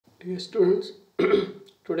Dear students,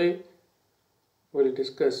 today we will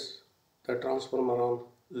discuss the transformer on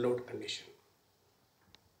load condition.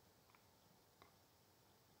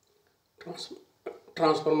 Trans-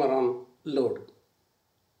 Transformer on load.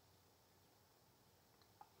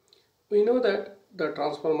 We know that the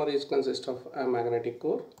transformer is consist of a magnetic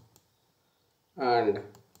core and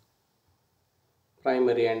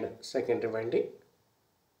primary and secondary winding.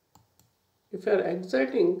 If you are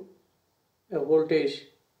exciting a voltage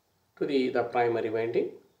to the primary winding,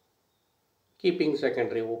 keeping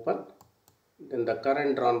secondary open, then the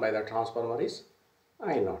current drawn by the transformer is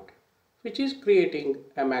I naught, which is creating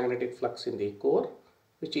a magnetic flux in the core,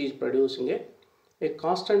 which is producing a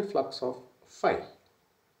constant flux of phi,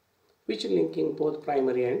 which linking both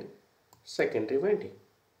primary and secondary winding.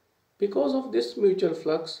 Because of this mutual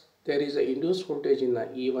flux, there is an induced voltage in the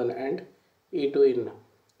E1 and E2 in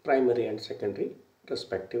primary and secondary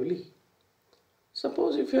respectively.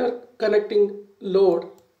 Suppose if you are connecting load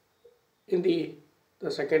in the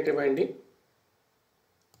secondary winding,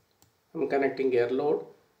 I am connecting air load,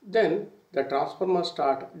 then the transformer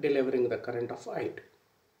start delivering the current of I2.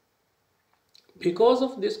 Because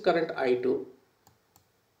of this current I2,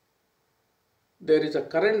 there is a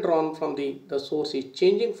current drawn from the source is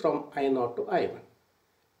changing from I0 to I1.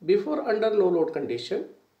 Before under no load condition,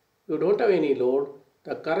 you don't have any load,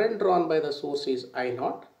 the current drawn by the source is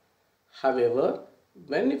I0. However,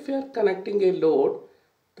 when if you are connecting a load,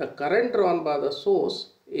 the current drawn by the source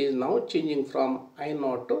is now changing from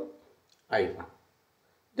I0 to I1.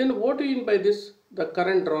 Then what do you mean by this? The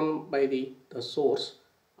current drawn by the source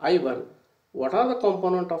I1. What are the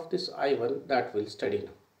component of this I1 that we'll study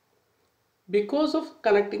now? Because of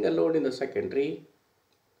connecting a load in the secondary,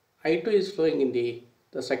 I2 is flowing in the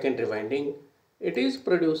secondary winding. It is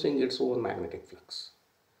producing its own magnetic flux.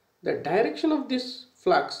 The direction of this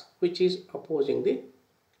flux, which is opposing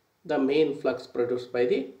the main flux produced by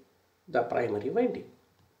the primary winding.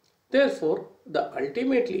 Therefore,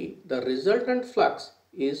 ultimately the resultant flux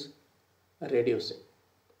is reducing.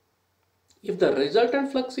 If the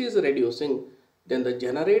resultant flux is reducing, then the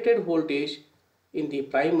generated voltage in the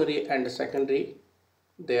primary and secondary,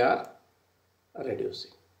 they are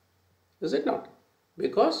reducing. Is it not?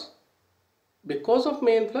 Because of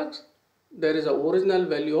main flux, there is a original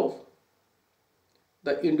value of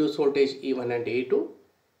the induced voltage E1 and E2.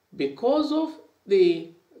 Because of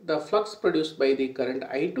the flux produced by the current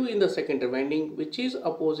I2 in the secondary winding, which is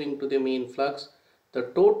opposing to the main flux, the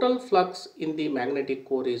total flux in the magnetic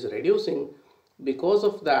core is reducing. Because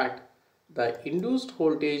of that, the induced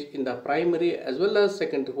voltage in the primary as well as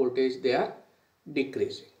secondary voltage, they are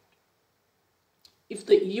decreasing. If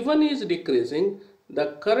the E1 is decreasing,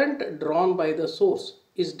 the current drawn by the source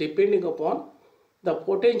is depending upon the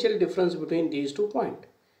potential difference between these 2 points.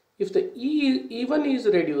 If the E1 is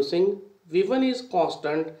reducing, V1 is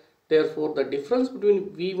constant, therefore the difference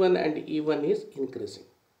between V1 and E1 is increasing.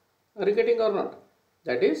 Are you getting or not?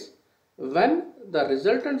 That is, when the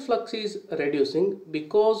resultant flux is reducing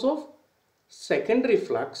because of secondary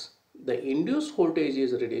flux, the induced voltage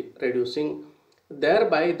is reducing,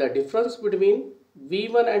 thereby the difference between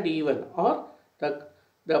V1 and E1 or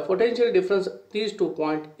the potential difference these 2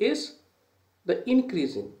 points is the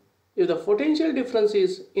increasing. If the potential difference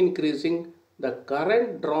is increasing, the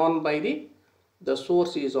current drawn by the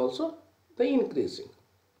source is also the increasing.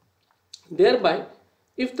 Thereby,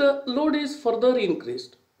 if the load is further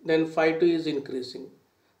increased, then phi 2 is increasing.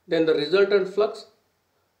 Then the resultant flux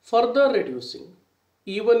further reducing.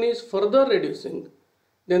 E1 is further reducing.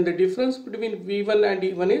 Then the difference between V1 and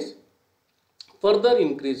E1 is further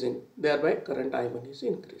increasing. Thereby, current I1 is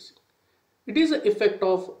increasing. It is the effect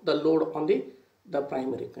of the load on the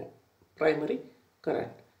primary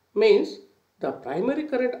current. Means the primary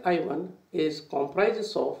current I1 is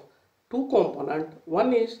comprises of 2 components.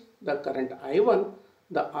 One is the current I1,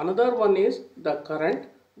 the another one is the current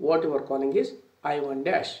what you are calling is I1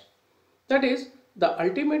 dash. That is, the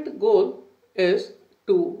ultimate goal is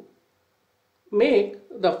to make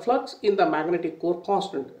the flux in the magnetic core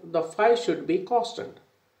constant. The phi should be constant.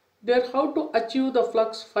 There, how to achieve the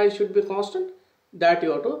flux phi should be constant? That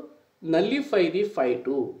you have to nullify the phi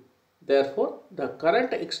 2. Therefore, the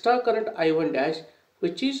current extra current I1 dash,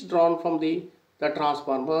 which is drawn from the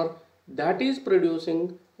transformer, that is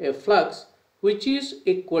producing a flux which is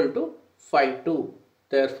equal to phi 2.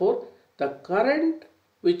 Therefore, the current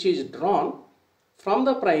which is drawn from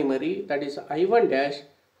the primary, that is I1 dash,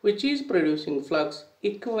 which is producing flux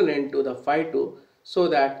equivalent to the phi 2, so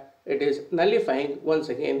that it is nullifying once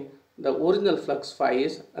again the original flux phi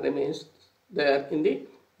is remains there in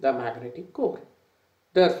the magnetic core.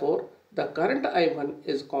 Therefore, the current I1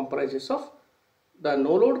 is comprises of the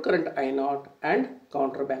no load current I0 and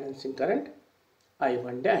counterbalancing current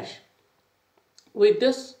I1 dash. With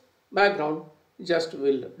this background, just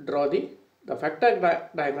we'll draw the vector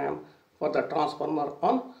diagram for the transformer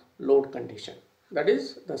on load condition. That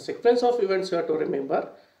is the sequence of events you have to remember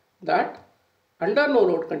that under no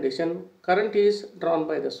load condition, current is drawn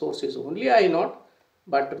by the source is only I0,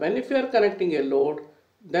 but when if you are connecting a load,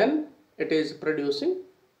 then it is producing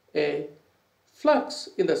a flux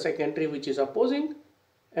in the secondary which is opposing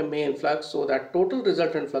a main flux, so that total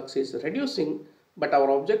resultant flux is reducing, but our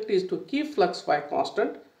object is to keep flux phi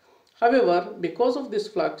constant. However, because of this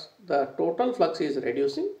flux, the total flux is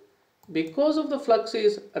reducing. Because of the flux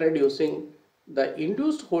is reducing, the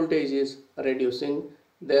induced voltage is reducing.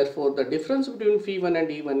 Therefore, the difference between V1 and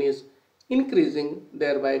E1 is increasing,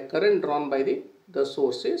 thereby current drawn by the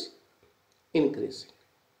source is increasing.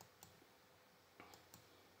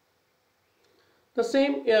 The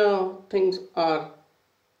same things are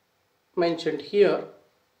mentioned here,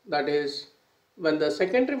 that is when the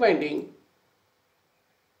secondary winding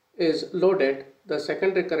is loaded, the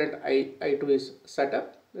secondary current I2 is set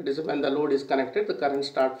up. That is when the load is connected, the current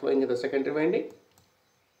start flowing in the secondary winding.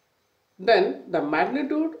 Then the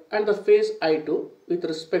magnitude and the phase I2 with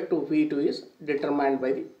respect to V2 is determined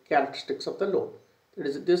by the characteristics of the load. That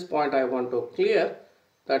is this point I want to clear,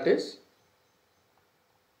 that is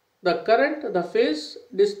the current, the phase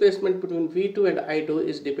displacement between V2 and I2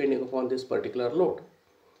 is depending upon this particular load.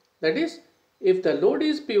 That is, if the load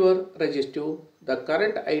is pure resistive, the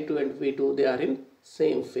current I2 and V2 they are in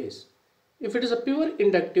same phase. If it is a pure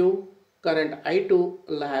inductive, current I2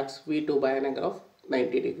 lags V2 by an angle of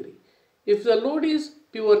 90 degree. If the load is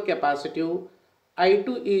pure capacitive,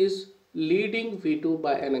 I2 is leading V2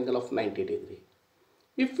 by an angle of 90 degree.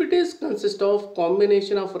 If it is consist of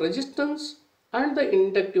combination of resistance and the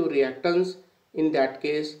inductive reactance, in that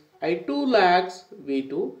case I2 lags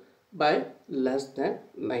V2 by less than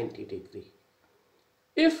 90 degree.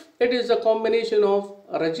 If it is a combination of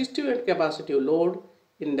resistive and capacitive load,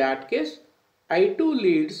 in that case I2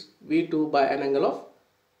 leads V2 by an angle of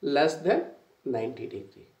less than 90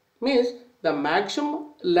 degree. Means the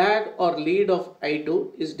maximum lag or lead of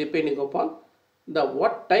I2 is depending upon the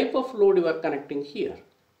what type of load you are connecting here.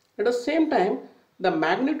 At the same time, the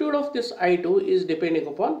magnitude of this I2 is depending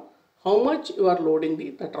upon how much you are loading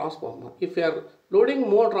the transformer. If you are loading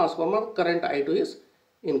more transformer, current I2 is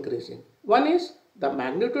increasing. One is the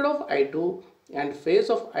magnitude of I2 and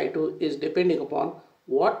phase of I2 is depending upon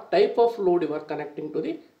what type of load you are connecting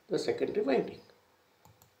to the secondary winding.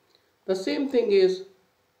 The same thing is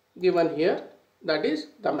given here, that is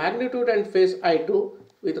the magnitude and phase I2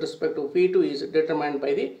 with respect to V2 is determined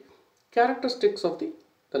by the characteristics of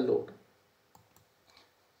the load.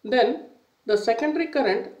 Then the secondary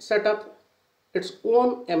current set up its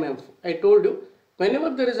own MMF. I told you whenever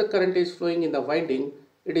there is a current is flowing in the winding,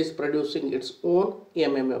 it is producing its own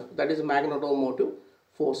MMF, that is magnetomotive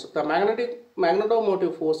force. The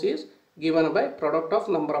magnetomotive force is given by product of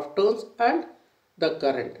number of turns and the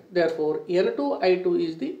current. Therefore, N2I2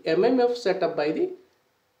 is the MMF set up by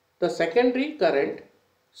the secondary current,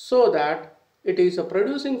 so that it is a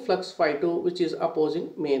producing flux phi2 which is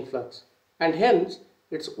opposing main flux, and hence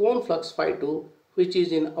its own flux phi2 which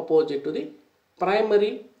is in opposite to the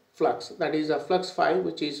primary flux, that is a flux phi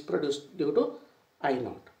which is produced due to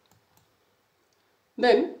I0.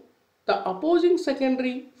 Then the opposing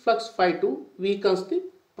secondary flux phi2 weakens the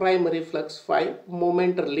primary flux phi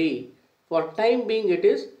momentarily. For time being, it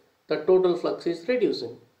is the total flux is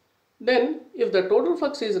reducing. Then if the total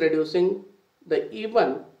flux is reducing, the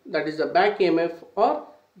E1, that is the back EMF or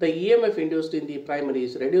the EMF induced in the primary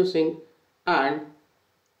is reducing, and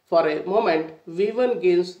for a moment V1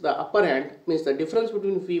 gains the upper hand, means the difference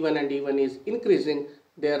between V1 and E1 is increasing,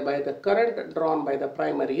 thereby the current drawn by the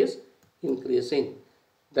primary is increasing.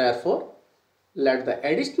 Therefore, let the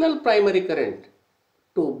additional primary current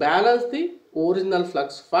to balance the original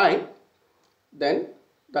flux phi, then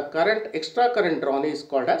the current, extra current drawn is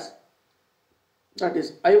called as, that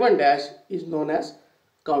is I1 dash is known as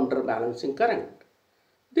counterbalancing current.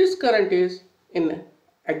 This current is in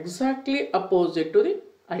exactly opposite to the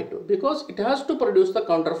I2 because it has to produce the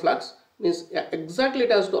counter flux, means exactly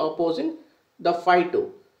it has to opposing the phi2,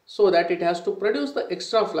 so that it has to produce the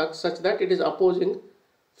extra flux such that it is opposing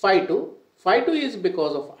phi2. Phi2 is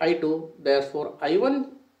because of I2, therefore I1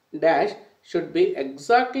 dash should be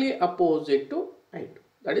exactly opposite to I2.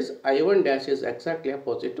 That is I1 dash is exactly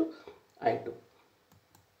opposite to I2.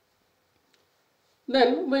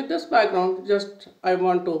 Then with this background, just I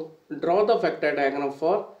want to draw the vector diagram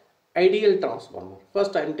for ideal transformer.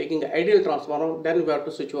 First I am taking the ideal transformer, then we have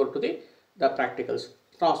to switch over to the practical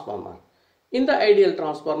transformer. In the ideal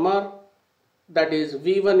transformer, that is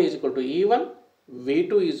V1 is equal to E1,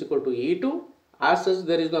 V2 is equal to E2. As such,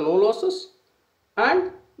 there is no losses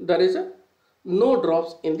and there is no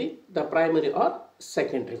drops in the primary or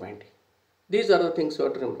secondary winding. These are the things you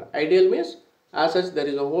have to remember. Ideal means as such there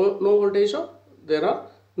is no voltage or there are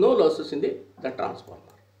no losses in the transformer.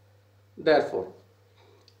 Therefore,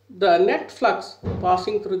 the net flux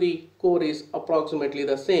passing through the core is approximately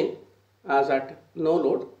the same as at no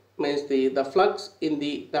load, means the flux in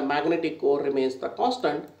the magnetic core remains the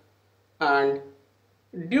constant, and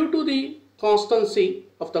due to the constancy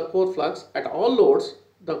of the core flux at all loads,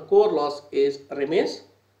 the core loss remains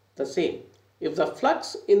the same. If the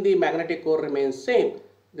flux in the magnetic core remains same,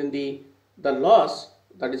 then the loss,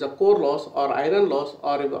 that is a core loss or iron loss,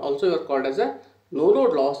 or also you are called as a no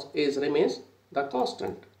load loss, remains the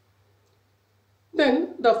constant.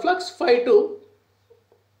 Then the flux phi 2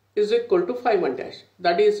 is equal to phi 1 dash.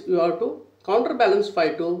 That is, you have to counterbalance phi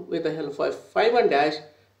 2 with the help of phi 1 dash.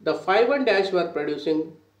 The phi 1 dash we are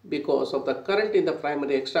producing because of the current in the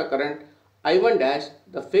primary extra current I1 dash.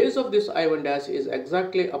 The phase of this I1 dash is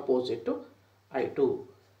exactly opposite to I2.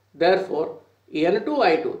 Therefore, N2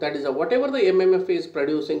 I2, that is whatever the MMF is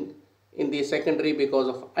producing in the secondary because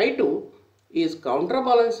of I2, is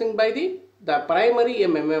counterbalancing by the primary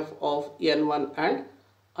MMF of N1 and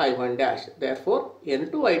I1 dash. Therefore,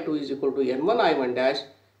 N2 I2 is equal to N1 I1 dash.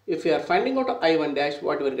 If you are finding out I1 dash,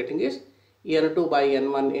 what you are getting is N2 by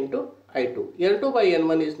N1 into I2. N2 by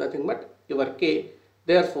N1 is nothing but your K.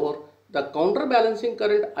 Therefore, the counterbalancing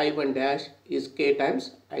current I1 dash is K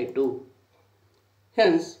times I2.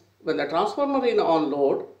 Hence, when the transformer is on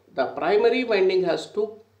load, the primary winding has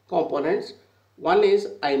two components. One is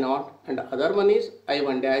I0 and the other one is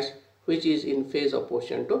I1 dash, which is in phase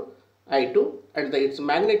opposition to I2, and its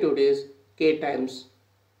magnitude is K times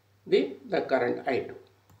the current I2.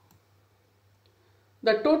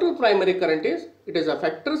 The total primary current is a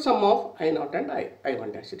vector sum of I0 and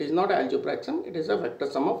I1 dash. It is not algebraic sum, it is a vector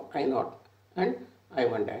sum of I0 and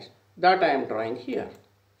I1 dash. That I am drawing here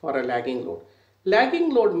for a lagging load. Lagging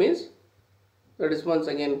load means, that is once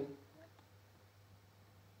again,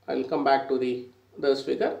 I will come back to this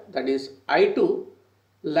figure, that is I2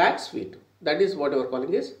 lags V2. That is what we are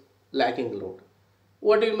calling is lagging load.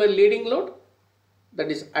 What do you mean leading load? That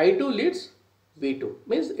is I2 leads V2,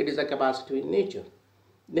 means it is a capacitive in nature.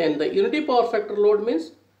 Then the unity power factor load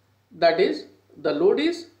means, that is the load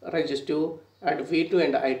is resistive and V2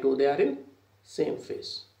 and I2 they are in same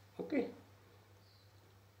phase. Okay.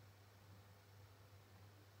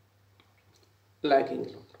 Lagging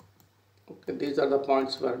load. Okay, these are the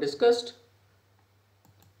points we are discussed.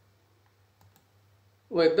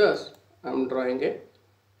 With this, I am drawing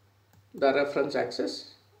the reference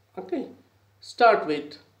axis. Okay, start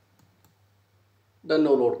with the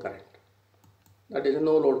no load current. That is,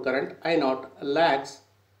 no load current I0 lags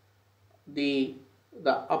the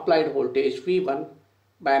applied voltage V1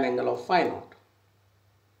 by an angle of phi 0.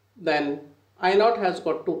 Then I0 has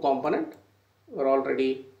got two components. We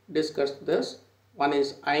already discussed this. One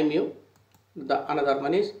is I mu, the another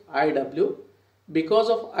one is IW. Because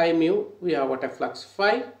of I mu, we have got a flux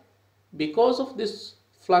phi. Because of this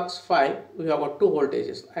flux phi, we have got two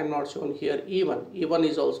voltages. I am not shown here E1. E1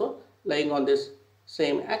 is also lying on this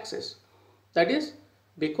same axis. That is,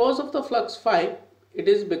 because of the flux phi, it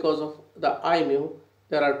is because of the I mu,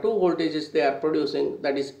 there are two voltages they are producing,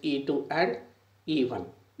 that is E2 and E1.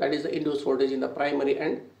 That is the induced voltage in the primary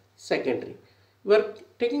and secondary. We are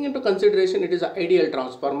taking into consideration it is an ideal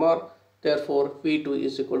transformer, therefore V2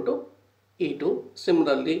 is equal to E2.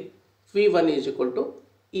 Similarly, V1 is equal to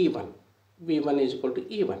E1. V1 is equal to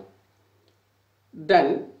E1.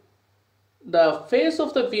 Then the phase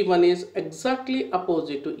of the V1 is exactly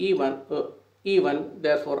opposite to E1,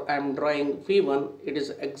 therefore I am drawing V1, it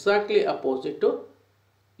is exactly opposite to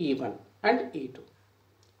E1 and E2.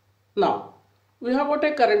 Now, we have got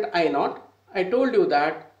a current I0. I told you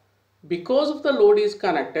that because of the load is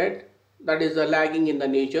connected, that is the lagging in the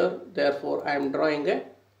nature, therefore I am drawing a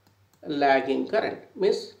lagging current,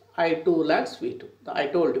 means I2 lags V2. I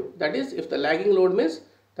told you, that is, if the lagging load means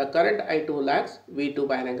the current I2 lags V2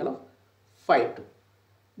 by an angle of phi 2.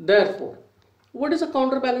 Therefore, what is a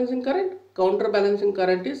counterbalancing current? Counterbalancing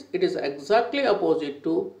current is, it is exactly opposite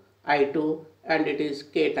to I2 and it is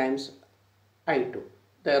K times I2.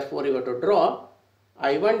 Therefore, you have to draw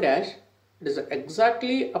I1 dash, it is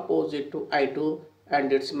exactly opposite to I2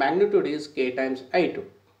 and its magnitude is K times I2.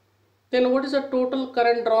 Then what is the total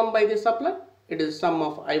current drawn by the supply? It is sum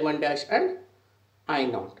of I1 dash and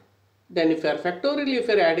I0. Then if you are factorially, if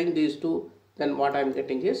you are adding these two, then what I am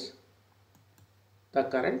getting is the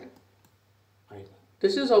current I1.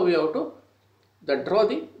 This is how we have to draw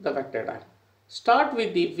the vector diagram. Start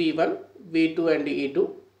with the V1, V2 and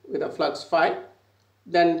E2 with a flux phi.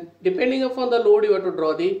 Then depending upon the load you have to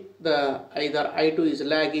draw the either I2 is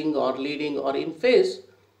lagging or leading or in phase.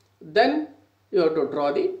 Then you have to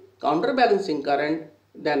draw the counterbalancing current,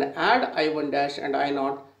 then add I1 dash and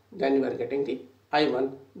I0, then you are getting the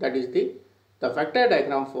I1. That is the vector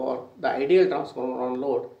diagram for the ideal transformer on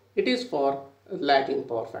load. It is for lagging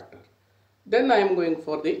power factor. Then I am going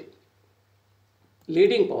for the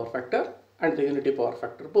leading power factor and the unity power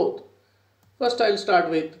factor both. First I will start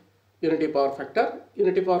with unity power factor.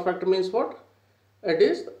 Unity power factor means what? It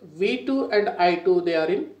is V2 and I2, they are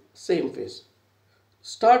in same phase.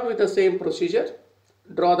 Start with the same procedure.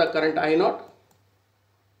 Draw the current I0,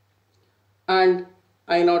 and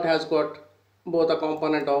I0 has got both a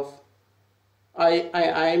component of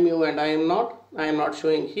IMU and IM0. I am not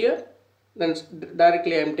showing here. Then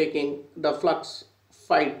directly I am taking the flux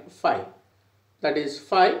phi, that is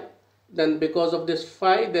phi. Then because of this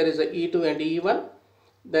phi there is a E2 and E1.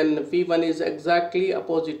 Then V1 is exactly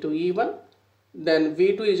opposite to E1. Then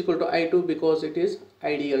V2 is equal to I2 because it is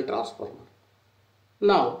ideal transformer.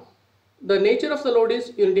 Now the nature of the load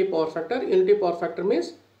is unity power factor. Unity power factor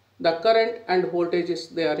means the current and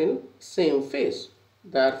voltages, they are in same phase.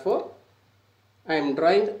 Therefore I am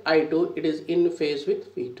drawing I2, it is in phase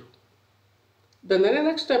with V2. Then the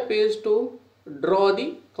next step is to draw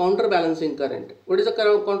the counterbalancing current. What is the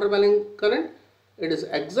counterbalancing current? It is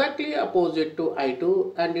exactly opposite to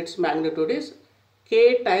I2 and its magnitude is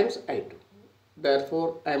K times I2.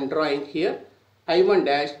 Therefore I am drawing here I1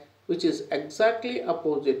 dash, which is exactly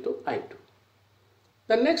opposite to I2.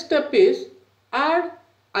 The next step is add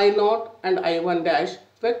I0 and I1 dash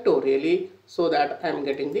vectorially so that I am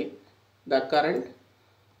getting the current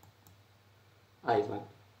I1.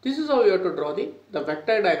 This is how you have to draw the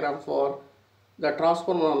vector diagram for the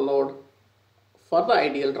transformer on load for the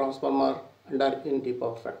ideal transformer under unity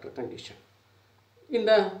power factor condition. In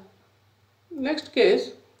the next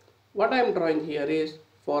case, what I am drawing here is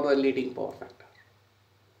for the leading power factor.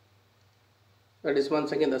 That is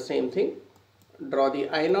once again the same thing. Draw the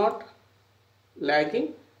I0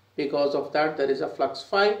 lagging. Because of that there is a flux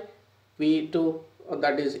phi. V2,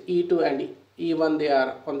 that is E2 and E1, they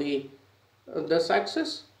are on this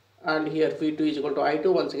axis, and here V2 is equal to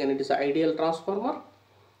I2. Once again it is an ideal transformer.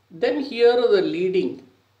 Then here the leading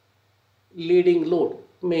load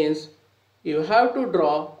means you have to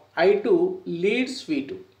draw I2 leads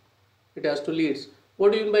V2. It has to leads.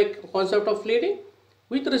 What do you mean by concept of leading?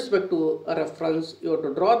 With respect to a reference, you have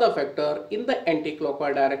to draw the vector in the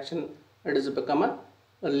anti-clockwise direction. It is become a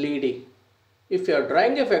leading. If you are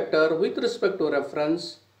drawing a vector with respect to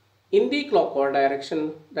reference in the clockwise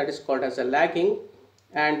direction, that is called as a lagging.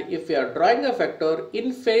 And if you are drawing a vector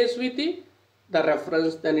in phase with the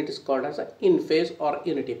reference, then it is called as a in phase or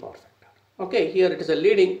unity power factor. Okay, here it is a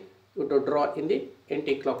leading. You have to draw in the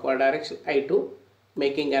anti-clockwise direction I2,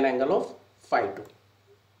 making an angle of phi 2.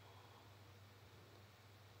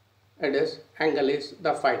 It is angle is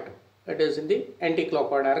the phi 2. It is in the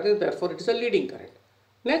anti-clockwise direction, therefore it is a leading current.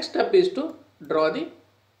 Next step is to draw the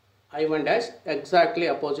I1 dash exactly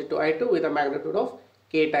opposite to I2 with a magnitude of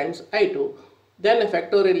K times I2. Then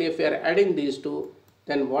factorially if we are adding these two,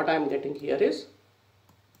 then what I am getting here is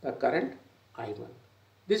the current I1.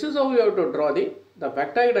 This is how we have to draw the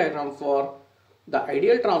vector diagram for the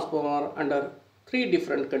ideal transformer under three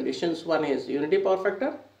different conditions. One is unity power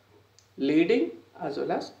factor, leading as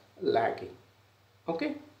well as lagging.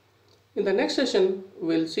 Okay. In the next session,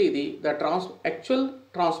 we will see the actual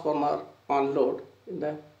transformer on load in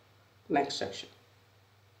the next section.